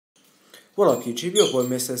What up YouTube, your boy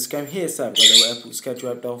Mr. Scam here, so I've got a little Apple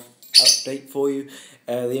schedule update for you.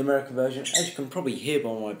 The American version, as you can probably hear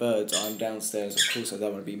by my birds, I'm downstairs. Of course I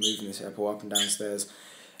don't want to be moving this Apple up and downstairs.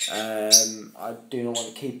 I do not want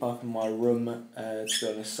to keep up in my room, to be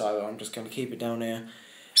honest, so I'm just going to keep it down here.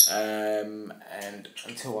 And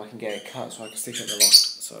until I can get it cut so I can stick it in the loft,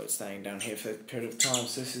 so it's staying down here for a period of time.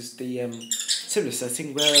 So this is the similar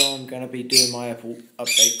setting where I'm going to be doing my Apple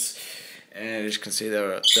updates. And as you can see,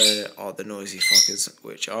 there are the noisy fuckers,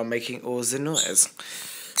 which are making all the noise.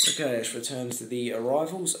 Okay, let's return to the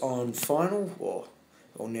arrivals on final, or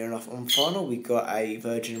near enough on final. We got a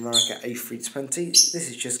Virgin America A320. This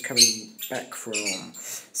is just coming back from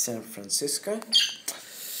San Francisco.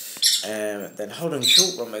 Then holding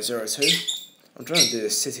short, runway 02. I'm trying to do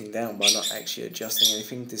this sitting down by not actually adjusting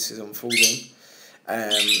anything. This is on full zoom.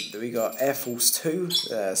 Then we got Air Force 2,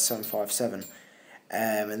 757.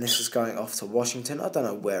 And this is going off to Washington. I don't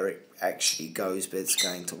know where it actually goes, but it's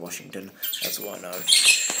going to Washington. That's all I know.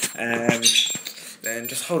 Then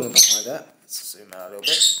just holding behind that. Let's zoom out a little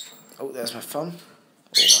bit. Oh, there's my thumb.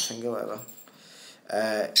 Or my finger, whatever.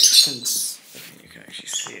 You can actually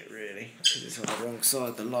see it really, because it's on the wrong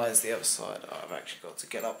side. The light is the other side. Oh, I've actually got to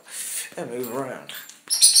get up and move around.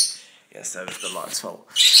 Yes, that was the light's fault.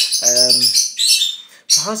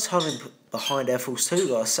 Behind Air Force 2, we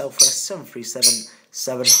got a Southwest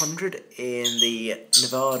 737-700 in the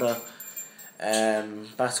Nevada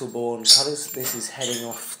Battleborn colours. This is heading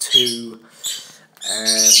off to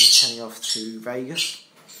Vegas.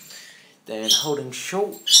 Then holding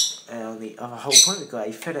short on the other whole point, we've got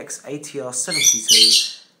a FedEx ATR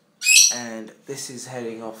 72, and this is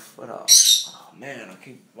heading off. Oh man,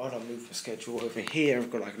 why don't I move the schedule over here? I've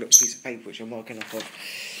got like a little piece of paper which I'm marking off of.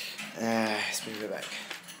 Let's move it back.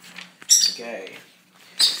 Okay,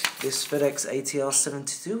 this FedEx ATR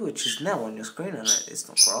 72, which is now on your screen, and it's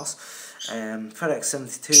not grass. FedEx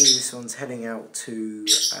 72. This one's heading out to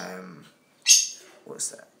what's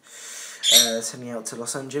that? It's heading out to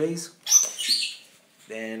Los Angeles.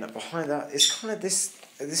 Then behind that, it's kind of this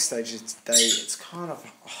at this stage of the day. It's kind of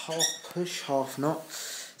half push, half not.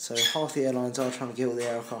 So half the airlines are trying to get all the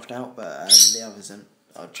aircraft out, but the others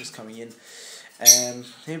are just coming in.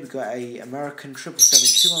 Here we've got a American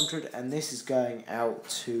 777-200, and this is going out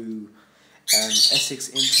to Essex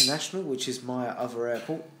International, which is my other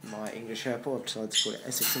airport, my English airport. I've decided to call it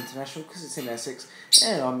Essex International because it's in Essex,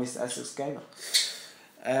 and I'm Mr. Essex Gamer.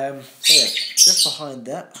 So yeah, just behind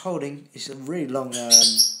that, holding, it's a really long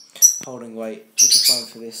holding wait with the phone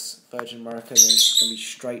for this Virgin America. Then it's going to be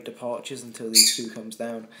straight departures until these two comes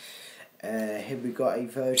down. Here we've got a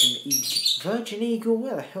Virgin Eagle,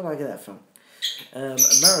 where the hell did I get that from?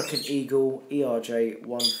 American Eagle ERJ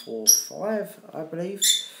 145, I believe.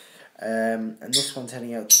 And this one's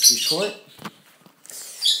heading out to Detroit.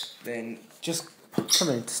 Then just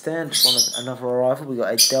coming into stand on another arrival, we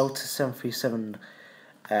got a Delta 737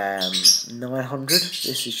 900.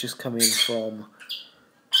 This is just coming from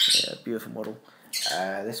beautiful model.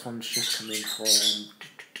 This one's just coming from,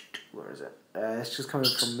 where is it? It's just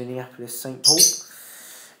coming from Minneapolis, St. Paul,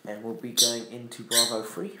 and we'll be going into Bravo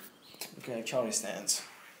 3. Okay, Charlie stands,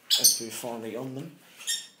 as we're finally on them.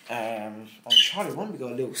 On Charlie 1, we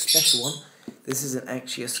got a little special one. This isn't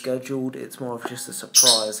actually scheduled, it's more of just a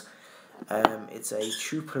surprise. It's a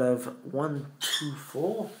Tupolev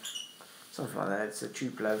 124, something like that. It's a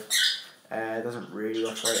Tupolev. It doesn't really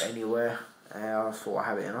operate anywhere. I thought I'd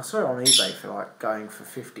have it, and I saw it on eBay for like going for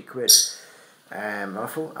 50 quid. I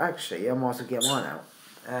thought actually I might as well get mine out.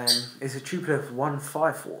 It's a Tupolev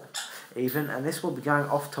 154 even, and this will be going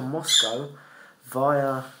off to Moscow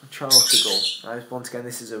via Charles de Gaulle. Once again,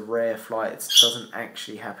 this is a rare flight. It doesn't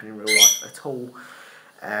actually happen in real life at all,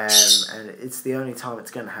 and it's the only time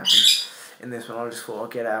it's going to happen. In this one, I just thought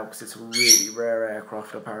I'd get it out because it's a really rare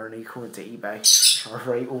aircraft, apparently, according to eBay. I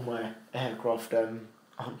rate all my aircraft on.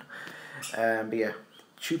 But yeah,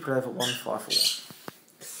 Tupolev 154.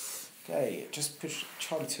 Okay, just push.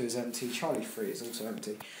 Charlie 2 is empty. Charlie 3 is also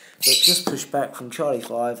empty. But just push back from Charlie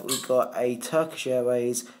 5. We've got a Turkish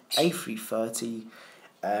Airways A330,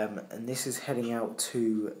 and this is heading out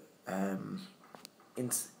to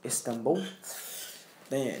Istanbul.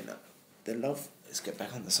 Then let's get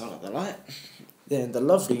back on the side of the light. Then the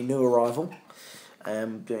lovely new arrival,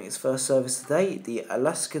 doing its first service today, the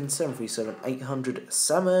Alaskan 737-800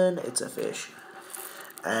 Salmon. It's a fish.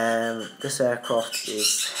 This aircraft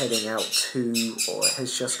is heading out to, or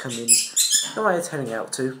has just come in. No, it's heading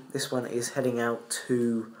out to. This one is heading out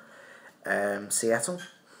to Seattle.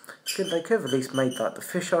 They could have at least made like the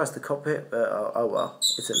fish eyes the cockpit, but oh well.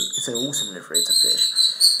 It's an awesome livery. It's a fish.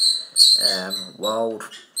 Wild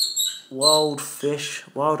wild fish,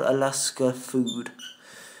 wild Alaska food.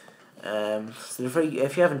 So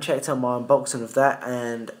if you haven't checked out my unboxing of that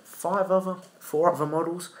and 4 other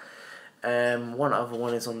models, one other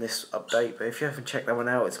one is on this update, but if you haven't checked that one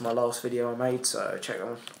out, it's my last video I made, so check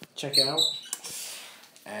it out.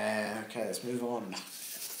 Okay, let's move on.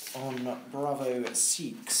 On Bravo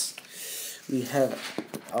 6, we have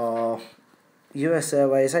our US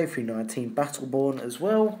Airways A319 Battleborn as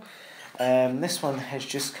well. This one has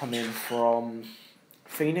just come in from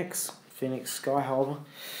Phoenix Sky Harbour.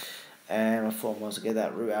 I thought I might as well get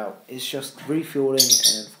that route out. It's just refueling,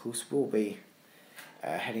 and of course we'll be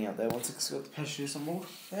heading out there once it's got the passengers on board.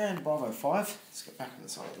 And Bravo 5, let's get back on the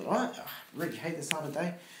side of the light. I really hate this time of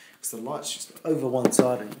day because the light's just over one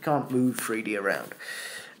side and you can't move 3D around.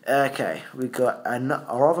 Okay, we've got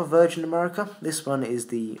our other Virgin America. This one is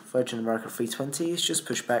the Virgin America 320. It's just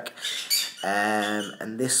pushed back,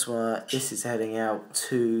 and this is heading out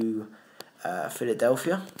to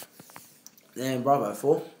Philadelphia. Then Bravo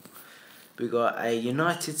 4, we got a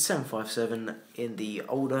United 757 in the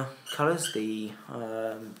older colours. The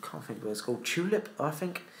can't think of what it's called. Tulip, I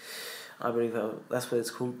believe that's what it's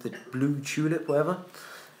called. The blue tulip, whatever.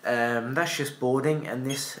 That's just boarding, and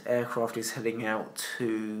this aircraft is heading out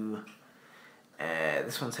to.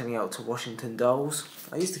 This one's heading out to Washington Dulles.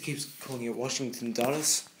 I used to keep calling it Washington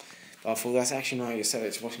Dulles, but I thought that's actually not how you say it.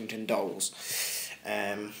 It's Washington Dulles.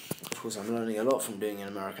 Of course, I'm learning a lot from doing an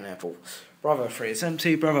American airport. Bravo 3 is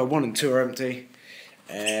empty. Bravo 1 and 2 are empty.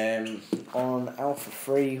 On Alpha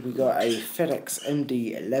 3, we got a FedEx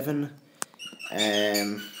MD-11.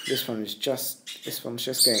 This one's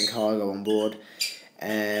just getting cargo on board.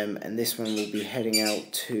 And this one will be heading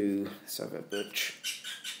out to Butch.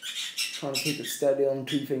 Trying to keep it steady on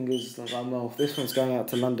 2 fingers. This one's going out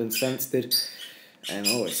to London Stansted. I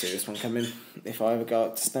always see this one coming if I ever go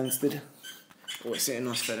out to Stansted. Always see a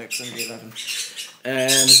nice FedEx MD-11.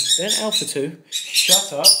 Then Alpha 2,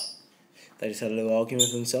 shut up. They just had a little argument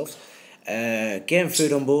with themselves. Getting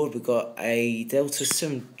food on board, we've got a Delta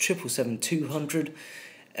 777-200.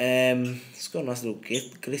 It's got a nice little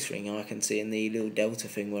glittering I can see in the little Delta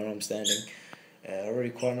thing where I'm standing. Really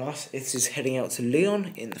quite nice. This is heading out to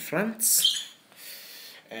Lyon in France.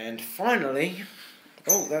 And finally,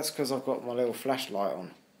 oh, that's because I've got my little flashlight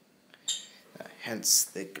on. Hence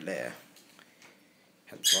the glare.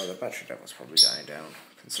 Hence why the battery level's probably going down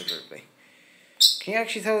considerably. Can you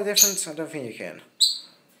actually tell the difference? I don't think you can. It's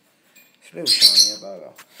a little shinier, but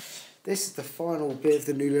well. This is the final bit of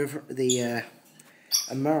the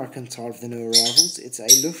American side of the new arrivals. It's a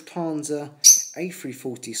Lufthansa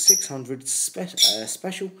A340-600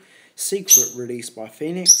 special secret release by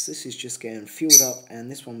Phoenix. This is just getting fueled up,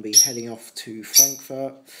 and this one will be heading off to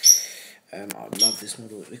Frankfurt. I love this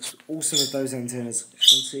model. It looks awesome with those antennas. You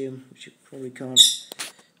can see them, which you probably can't.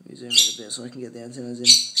 Let me zoom in a bit so I can get the antennas in.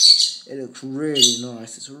 It looks really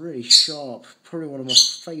nice. It's really sharp. Probably one of my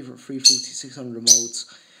favourite 340-600 molds.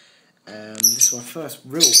 This is my first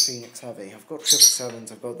real Phoenix heavy. I've got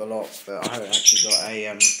 777s, I've got the lot, but I haven't actually got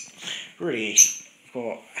a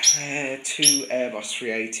got 2 Airbus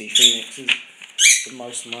 380 Phoenixes. But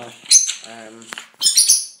most of my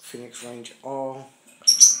Phoenix range are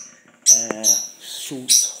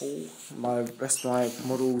short haul. The rest of my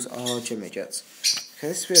models are Jimmy Jets. Okay,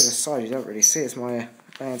 this bit on the side you don't really see. It's my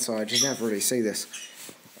band side. You never really see this.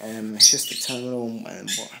 It's just the terminal and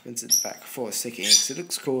what happens at the back before I stick it in, because it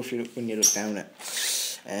looks cool when you look down it.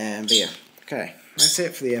 But yeah, okay, that's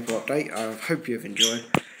it for the airport update. I hope you've enjoyed.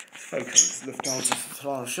 Focus Lufthansa for the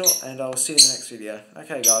final shot, and I'll see you in the next video.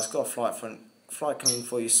 Okay guys, got a flight coming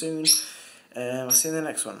for you soon. I'll see you in the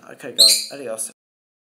next one. Okay guys, adios.